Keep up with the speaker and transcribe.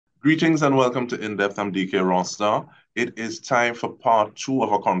Greetings and welcome to In-Depth. I'm Dike Rostant. It is time for part two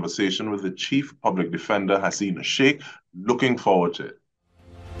of our conversation with the Chief Public Defender Hasine Shaikh. Looking forward to it.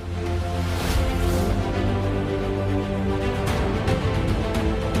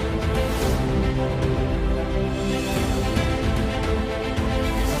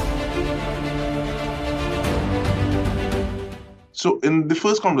 So in the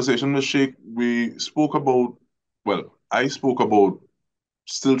first conversation with Sheikh, we spoke about, I spoke about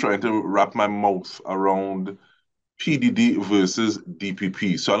still trying to wrap my mouth around PDD versus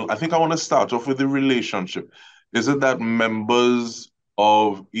DPP. So I think I want to start off with the relationship. Is it that members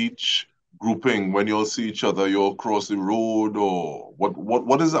of each grouping, when you'll see each other, you'll cross the road, or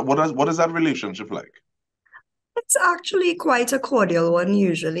what is that? What is that relationship like? It's actually quite a cordial one,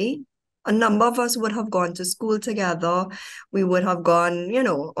 usually. A number of us would have gone to school together. We would have gone,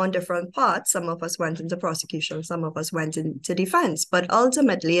 on different paths. Some of us went into prosecution, some of us went into defense. But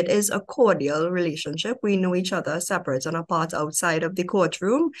ultimately, it is a cordial relationship. We know each other separate and apart outside of the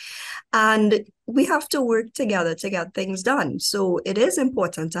courtroom. And we have to work together to get things done. So it is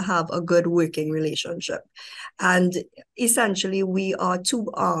important to have a good working relationship. And essentially, we are two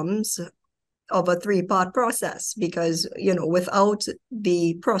arms of a three-part process because, without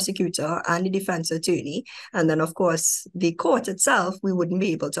the prosecutor and the defense attorney, and then, of course, the court itself, we wouldn't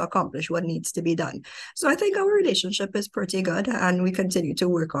be able to accomplish what needs to be done. So I think our relationship is pretty good and we continue to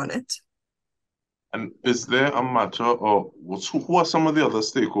work on it. And is there a matter of who are some of the other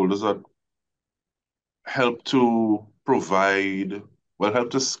stakeholders that help to provide,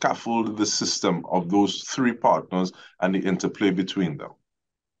 help to scaffold the system of those three partners and the interplay between them?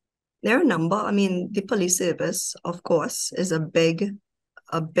 There are a number. I mean, the police service, of course, is a big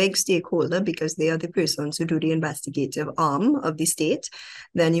stakeholder because they are the persons who do the investigative arm of the state.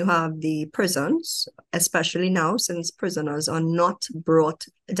 Then you have the prisons, especially now since prisoners are not brought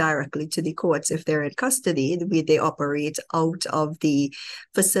directly to the courts if they're in custody. The way they operate out of the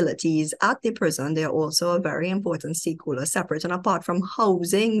facilities at the prison, they're also a very important stakeholder, separate and apart from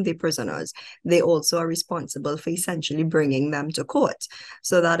housing the prisoners. They also are responsible for essentially bringing them to court.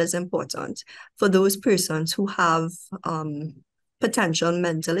 So that is important. For those persons who have potential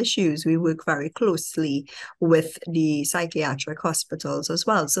mental issues, we work very closely with the psychiatric hospitals as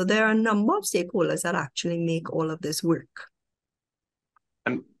well. So there are a number of stakeholders that actually make all of this work.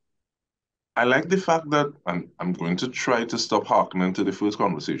 And I like the fact that I'm going to try to stop harkening to the first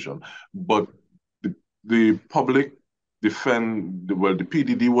conversation, but the public the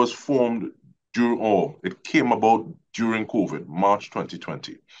PDD was formed it came about during COVID, March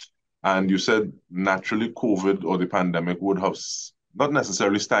 2020. And you said naturally COVID or the pandemic would have not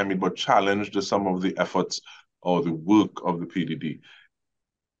necessarily stymied, but challenged some of the efforts or the work of the PDD.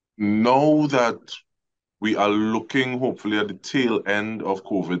 Now that we are looking hopefully at the tail end of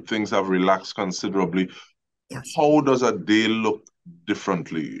COVID, things have relaxed considerably. Yes. How does a day look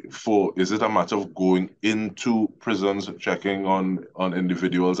differently? Is it a matter of going into prisons, checking on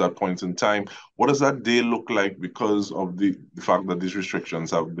individuals at points in time? What does that day look like because of the fact that these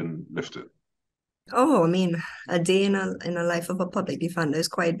restrictions have been lifted? Oh, I mean, a day in a life of a public defender is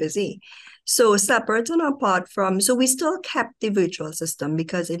quite busy. So separate and apart from, so we still kept the virtual system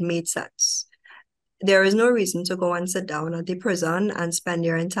because it made sense. There is no reason to go and sit down at the prison and spend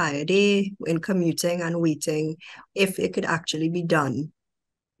your entire day in commuting and waiting if it could actually be done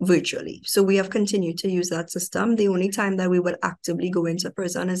virtually. So we have continued to use that system. The only time that we would actively go into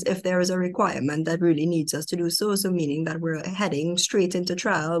prison is if there is a requirement that really needs us to do so. So meaning that we're heading straight into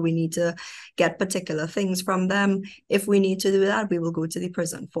trial, we need to get particular things from them. If we need to do that, we will go to the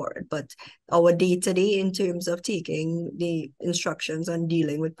prison for it. But our day-to-day in terms of taking the instructions and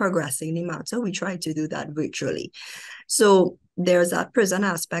dealing with progressing the matter, we try to do that virtually. So there's that prison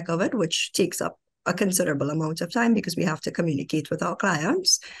aspect of it, which takes up a considerable amount of time because we have to communicate with our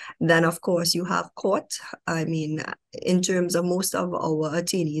clients. Then, of course, you have court. I mean, in terms of most of our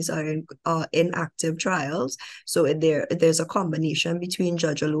attorneys are in active trials. So there's a combination between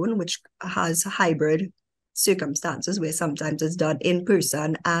judge alone, which has hybrid circumstances where sometimes it's done in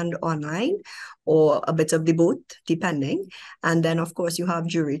person and online, or a bit of the both, depending. And then, of course, you have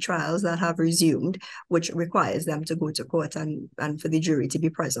jury trials that have resumed, which requires them to go to court and for the jury to be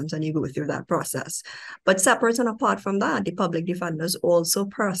present, and you go through that process. But separate and apart from that, the public defenders also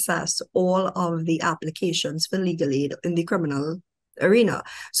process all of the applications for legal aid in the criminal arena.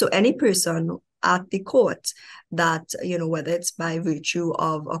 So any person at the court that, whether it's by virtue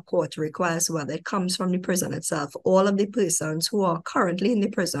of a court request, whether it comes from the prison itself, all of the persons who are currently in the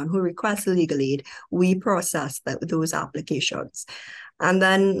prison who request legal aid, we process those applications. And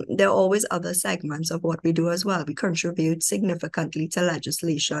then there are always other segments of what we do as well. We contribute significantly to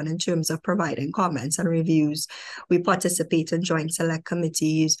legislation in terms of providing comments and reviews. We participate in joint select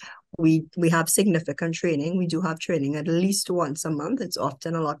committees. We have significant training. We do have training at least once a month. It's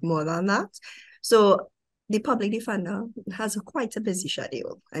often a lot more than that. So the public defender has quite a busy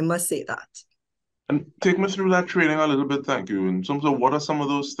schedule, I must say that. And take me through that training a little bit, thank you. In terms of what are some of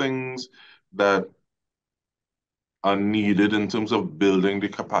those things that are needed in terms of building the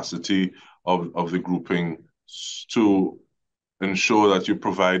capacity of the grouping to ensure that you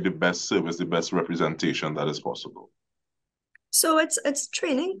provide the best service, the best representation that is possible? So it's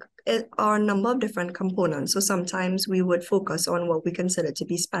training are a number of different components. So sometimes we would focus on what we consider to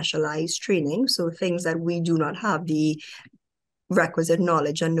be specialized training. So things that we do not have the requisite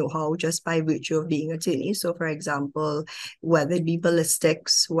knowledge and know-how just by virtue of being attorneys. So for example, whether it be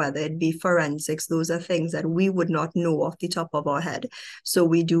ballistics, whether it be forensics, those are things that we would not know off the top of our head. So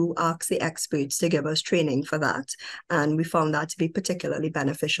we do ask the experts to give us training for that. And we found that to be particularly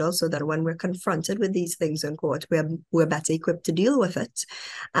beneficial so that when we're confronted with these things in court, we're better equipped to deal with it.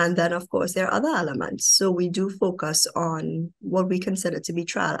 And then of course, there are other elements. So we do focus on what we consider to be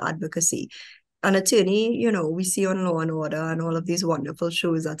trial advocacy. An attorney, we see on Law and Order and all of these wonderful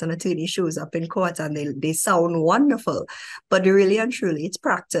shows that an attorney shows up in court and they sound wonderful. But really and truly, it's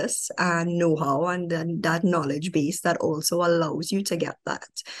practice and know-how and then that knowledge base that also allows you to get that.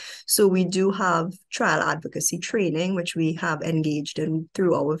 So we do have trial advocacy training, which we have engaged in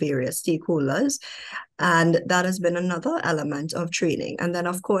through our various stakeholders. And that has been another element of training. And then,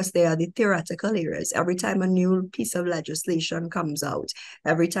 of course, there are the theoretical areas. Every time a new piece of legislation comes out,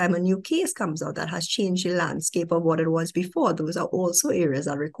 every time a new case comes out that has changed the landscape of what it was before, those are also areas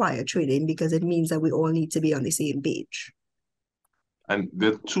that require training because it means that we all need to be on the same page. And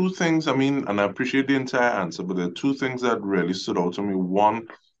there are two things, and I appreciate the entire answer, but there are two things that really stood out to me. One,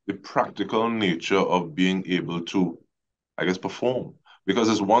 the practical nature of being able to, I guess, perform. Because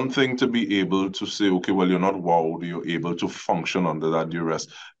it's one thing to be able to say, okay, well, you're not wowed, you're able to function under that duress,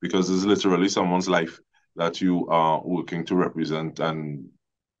 because it's literally someone's life that you are working to represent, and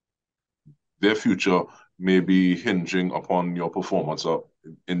their future may be hinging upon your performance or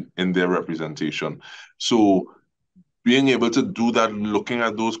in their representation. So being able to do that, looking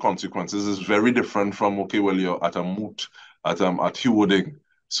at those consequences is very different from, okay, well, you're at a moot, at Hewarding.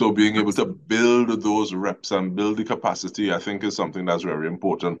 So being able to build those reps and build the capacity, I think is something that's very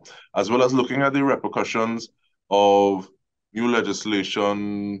important, as well as looking at the repercussions of new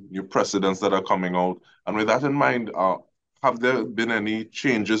legislation, new precedents that are coming out. And with that in mind, have there been any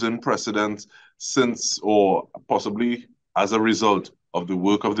changes in precedents since or possibly as a result of the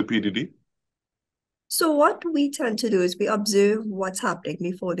work of the PDD? So what we tend to do is we observe what's happening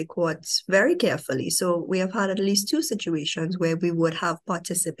before the courts very carefully. So we have had at least two situations where we would have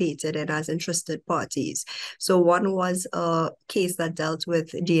participated in as interested parties. So one was a case that dealt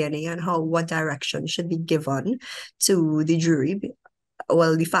with DNA and what direction should be given to the jury,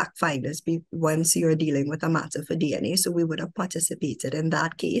 well, the fact finders, once you're dealing with a matter for DNA. So we would have participated in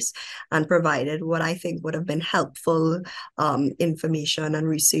that case and provided what I think would have been helpful information and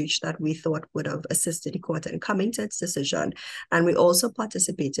research that we thought would have assisted the court in coming to its decision. And we also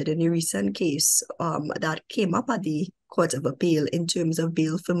participated in a recent case that came up at the Court of Appeal in terms of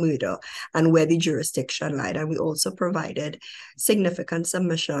bail for murder and where the jurisdiction lied. And we also provided significant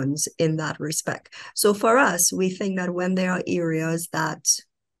submissions in that respect. So for us, we think that when there are areas that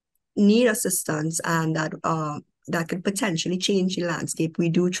need assistance and that could potentially change the landscape, we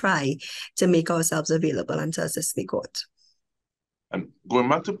do try to make ourselves available and to assist the court. And going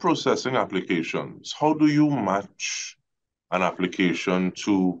back to processing applications, how do you match an application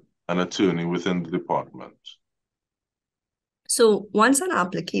to an attorney within the department? So once an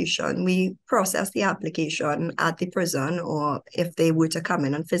application, we process the application at the prison, or if they were to come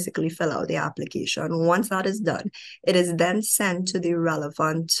in and physically fill out the application. Once that is done, it is then sent to the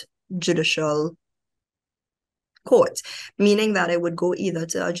relevant judicial court, meaning that it would go either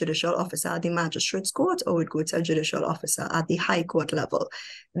to a judicial officer at the magistrate's court or would go to a judicial officer at the high court level.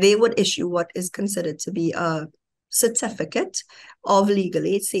 They would issue what is considered to be a certificate of legal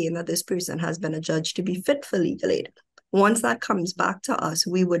aid saying that this person has been adjudged to be fit for legal aid. Once that comes back to us,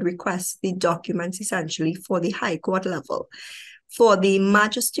 we would request the documents essentially for the high court level. For the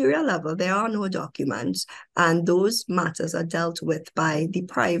magisterial level, there are no documents, and those matters are dealt with by the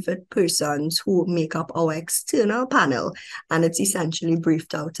private persons who make up our external panel, and it's essentially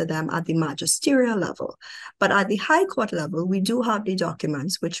briefed out to them at the magisterial level. But at the High Court level, we do have the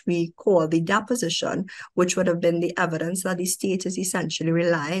documents, which we call the deposition, which would have been the evidence that the state is essentially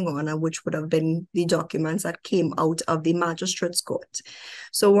relying on, and which would have been the documents that came out of the magistrate's court.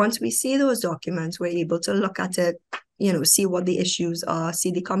 So once we see those documents, we're able to look at it, see what the issues are, see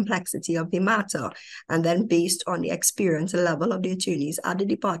the complexity of the matter. And then based on the experience level of the attorneys at the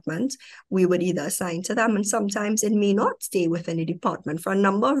department, we would either assign to them, and sometimes it may not stay within the department for a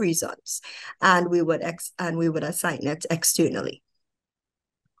number of reasons. And we would assign it externally.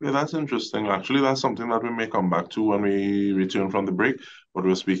 Yeah, that's interesting. Actually, that's something that we may come back to when we return from the break. But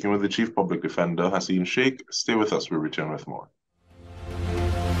we're speaking with the Chief Public Defender, Hasine Shaikh. Stay with us. We'll return with more.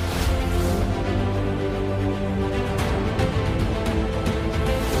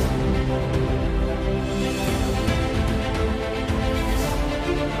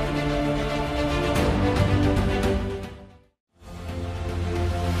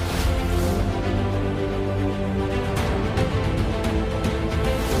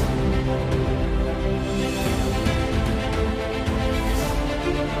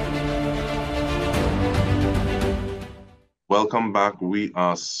 Welcome back. We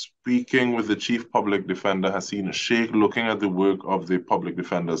are speaking with the Chief Public Defender, Hasine Shaikh, looking at the work of the Public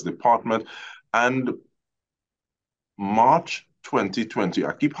Defender's Department. And March 2020,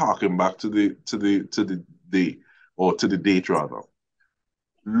 I keep harking back to the day, or to the date rather.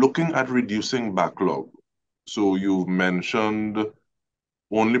 Looking at reducing backlog. So you've mentioned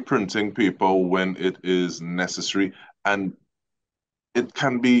only printing paper when it is necessary, and it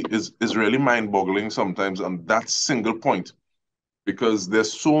can be is really mind-boggling sometimes on that single point, because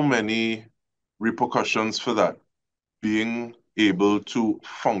there's so many repercussions for that. Being able to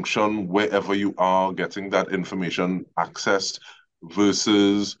function wherever you are, getting that information accessed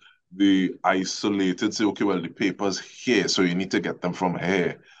versus the isolated, say, okay, well, the paper's here, so you need to get them from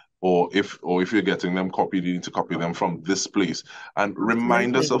here. Or if you're getting them copied, you need to copy them from this place. And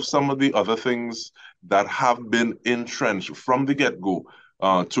remind us of some of the other things that have been entrenched from the get-go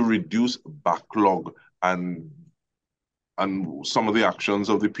to reduce backlog and some of the actions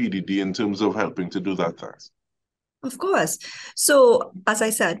of the PDD in terms of helping to do that task. Of course. So as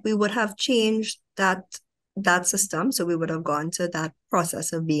I said, we would have changed that system. So we would have gone to that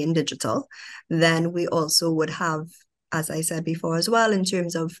process of being digital. Then we also would have, as I said before as well, in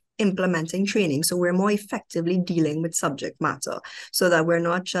terms of implementing training. So we're more effectively dealing with subject matter, so that we're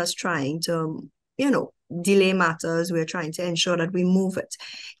not just trying to, delay matters. We're trying to ensure that we move it.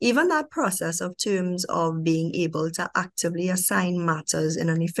 Even that process of terms of being able to actively assign matters in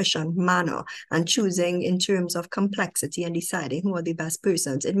an efficient manner and choosing in terms of complexity and deciding who are the best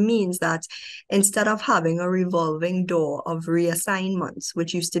persons, it means that instead of having a revolving door of reassignments,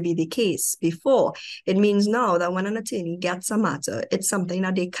 which used to be the case before, it means now that when an attorney gets a matter, it's something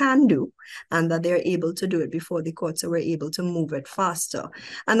that they can do and that they're able to do it before the court, so we're able to move it faster.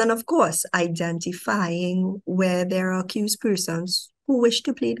 And then, of course, identifying where there are accused persons who wish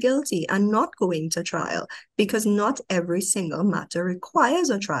to plead guilty and not going to trial, because not every single matter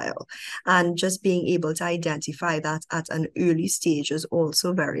requires a trial. And just being able to identify that at an early stage is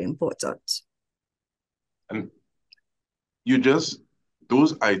also very important. And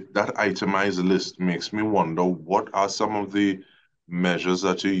that itemized list makes me wonder, what are some of the measures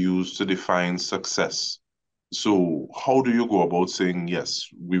that you use to define success? So how do you go about saying, yes,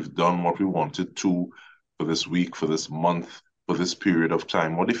 we've done what we wanted to for this week, for this month, for this period of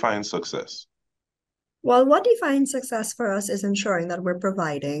time? What defines success? Well, what defines success for us is ensuring that we're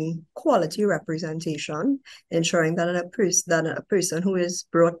providing quality representation, ensuring that a person who is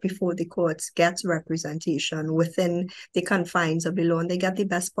brought before the courts gets representation within the confines of the law, and they get the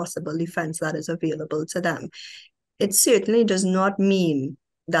best possible defense that is available to them. It certainly does not mean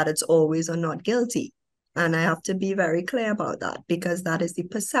that it's always or not guilty. And I have to be very clear about that, because that is the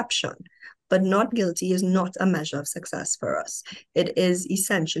perception. But not guilty is not a measure of success for us. It is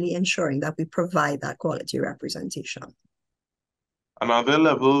essentially ensuring that we provide that quality representation. And are there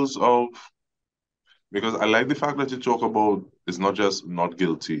levels of, because I like the fact that you talk about it's not just not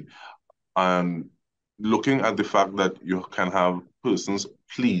guilty, and looking at the fact that you can have persons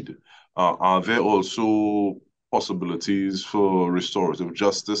plead, are there also possibilities for restorative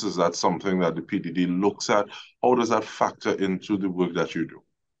justice? Is that something that the PDD looks at? How does that factor into the work that you do?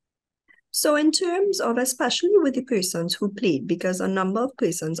 So, in terms of especially with the persons who plead, because a number of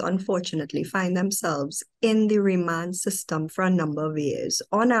persons unfortunately find themselves in the remand system for a number of years.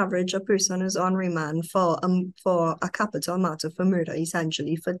 On average, a person is on remand for a capital matter for murder,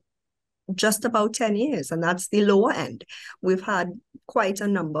 essentially for just about 10 years, and that's the lower end. We've had quite a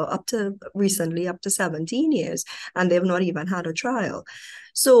number up to recently up to 17 years, and they've not even had a trial.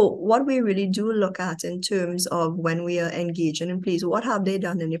 So what we really do look at in terms of when we are engaging in pleas, what have they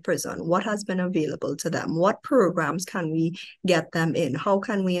done in the prison? What has been available to them? What programs can we get them in? How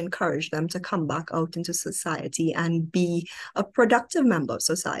can we encourage them to come back out into society and be a productive member of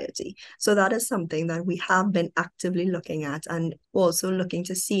society? So that is something that we have been actively looking at, and also looking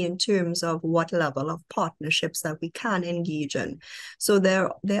to see in terms of what level of partnerships that we can engage in. So there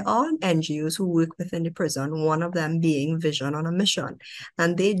are NGOs who work within the prison, one of them being Vision on a Mission.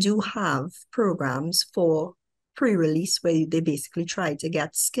 And they do have programs for pre-release where they basically try to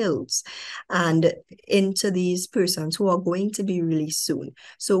get skills and into these persons who are going to be released soon.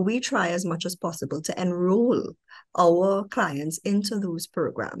 So we try as much as possible to enroll our clients into those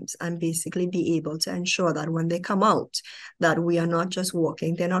programs and basically be able to ensure that when they come out, that we are not just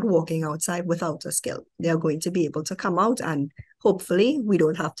they're not walking outside without a skill. They're going to be able to come out, and hopefully we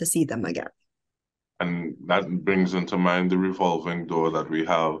don't have to see them again. And that brings into mind the revolving door that we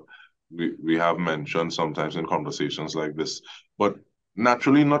have mentioned sometimes in conversations like this. But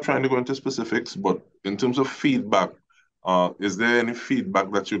naturally, not trying to go into specifics, but in terms of feedback, is there any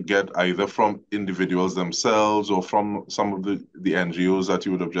feedback that you get either from individuals themselves or from some of the NGOs that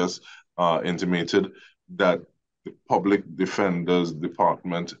you would have just intimated that the Public Defender's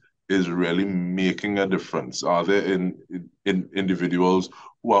Department is really making a difference? Are there in individuals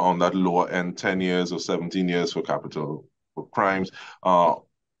who are on that lower end, 10 years or 17 years for capital for crimes?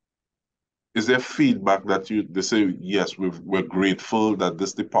 Is there feedback that they say, yes, we're grateful that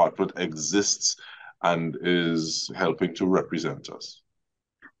this department exists and is helping to represent us?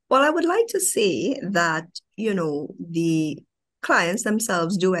 Well, I would like to say that, the clients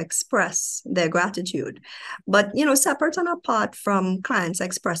themselves do express their gratitude. But, separate and apart from clients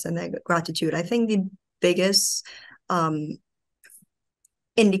expressing their gratitude, I think the biggest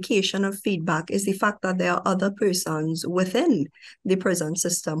indication of feedback is the fact that there are other persons within the prison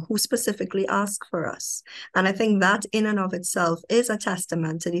system who specifically ask for us. And I think that in and of itself is a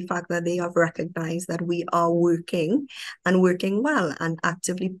testament to the fact that they have recognized that we are working and working well and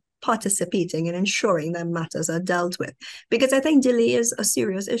actively participating in ensuring that matters are dealt with. Because I think delay is a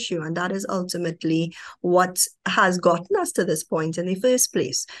serious issue, and that is ultimately what has gotten us to this point in the first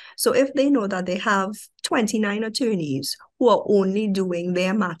place. So if they know that they have 29 attorneys who are only doing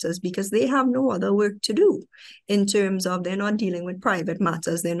their matters because they have no other work to do in terms of they're not dealing with private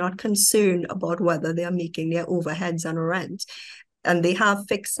matters, they're not concerned about whether they're making their overheads and rent, and they have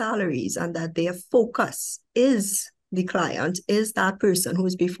fixed salaries, and that their focus is the client, is that person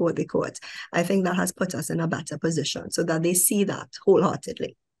who's before the court, I think that has put us in a better position so that they see that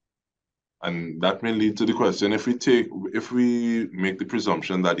wholeheartedly. And that may lead to the question, if we make the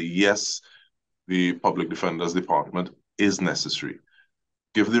presumption that yes, the Public Defender's Department is necessary,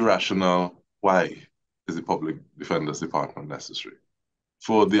 give the rationale why is the Public Defender's Department necessary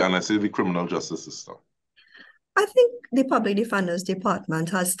for and I say the criminal justice system. I think the Public Defender's Department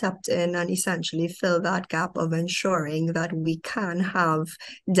has stepped in and essentially filled that gap of ensuring that we can have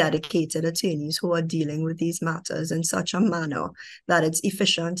dedicated attorneys who are dealing with these matters in such a manner that it's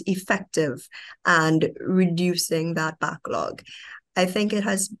efficient, effective, and reducing that backlog. I think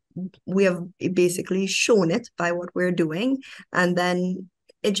we have basically shown it by what we're doing. And then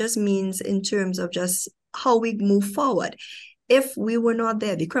it just means in terms of just how we move forward. If we were not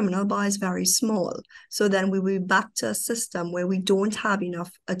there, the criminal bar is very small. So then we will be back to a system where we don't have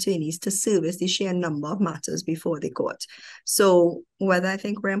enough attorneys to service the sheer number of matters before the court. So whether I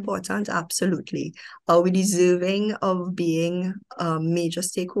think we're important, absolutely. Are we deserving of being a major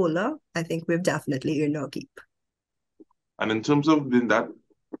stakeholder? I think we've definitely earned our keep. And in terms of that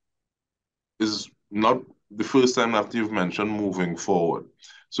is not the first time that you've mentioned moving forward.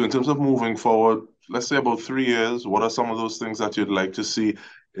 So in terms of moving forward, let's say about 3 years, what are some of those things that you'd like to see,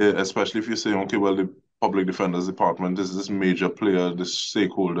 especially if you say, okay, well, the Public Defender's Department is this major player, this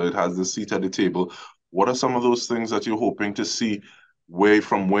stakeholder, it has the seat at the table. What are some of those things that you're hoping to see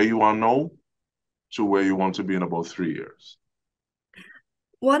from where you are now to where you want to be in about 3 years?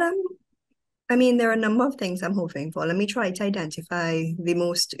 What I mean, there are a number of things I'm hoping for. Let me try to identify the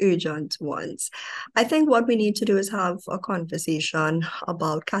most urgent ones. I think what we need to do is have a conversation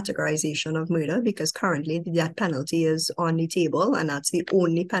about categorization of murder because currently the death penalty is on the table and that's the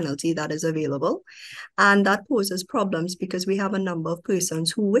only penalty that is available. And that poses problems because we have a number of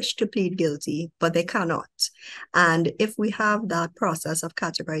persons who wish to plead guilty, but they cannot. And if we have that process of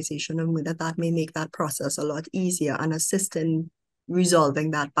categorization of murder, that may make that process a lot easier and assist in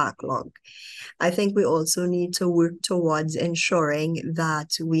resolving that backlog. I think we also need to work towards ensuring that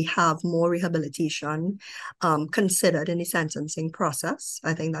we have more rehabilitation considered in the sentencing process.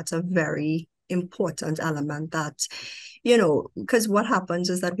 I think that's a very important element that, because what happens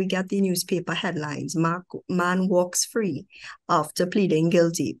is that we get the newspaper headlines, man walks free after pleading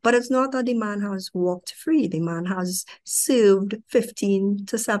guilty. But it's not that the man has walked free. The man has served 15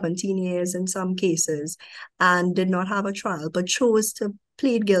 to 17 years in some cases and did not have a trial, but chose to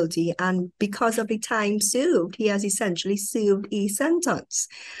plead guilty. And because of the time served, he has essentially served a sentence.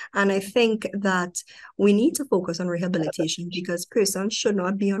 And I think that we need to focus on rehabilitation because persons should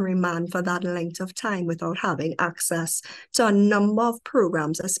not be on remand for that length of time without having access to a number of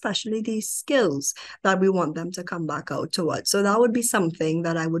programs, especially these skills that we want them to come back out towards. So that would be something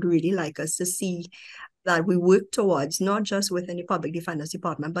that I would really like us to see that we work towards, not just within the Public Defender's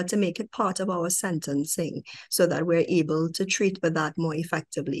Department, but to make it part of our sentencing so that we're able to treat with that more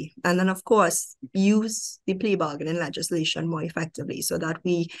effectively. And then, of course, use the plea bargaining legislation more effectively so that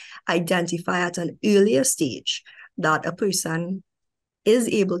we identify at an earlier stage that a person is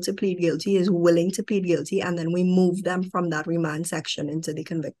able to plead guilty, is willing to plead guilty, and then we move them from that remand section into the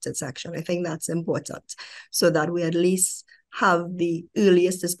convicted section. I think that's important so that we at least have the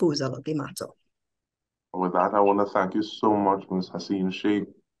earliest disposal of the matter. With that, I want to thank you so much, Ms. Hasine Shaikh,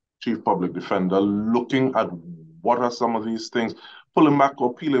 Chief Public Defender, looking at what are some of these things, pulling back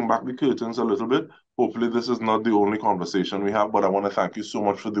or peeling back the curtains a little bit. Hopefully, this is not the only conversation we have, but I want to thank you so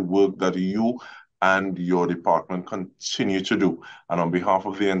much for the work that you and your department continue to do. And on behalf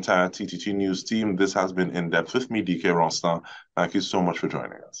of the entire TTT News team, this has been In Depth with me, Dike Rostant. Thank you so much for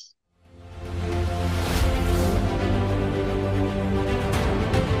joining us.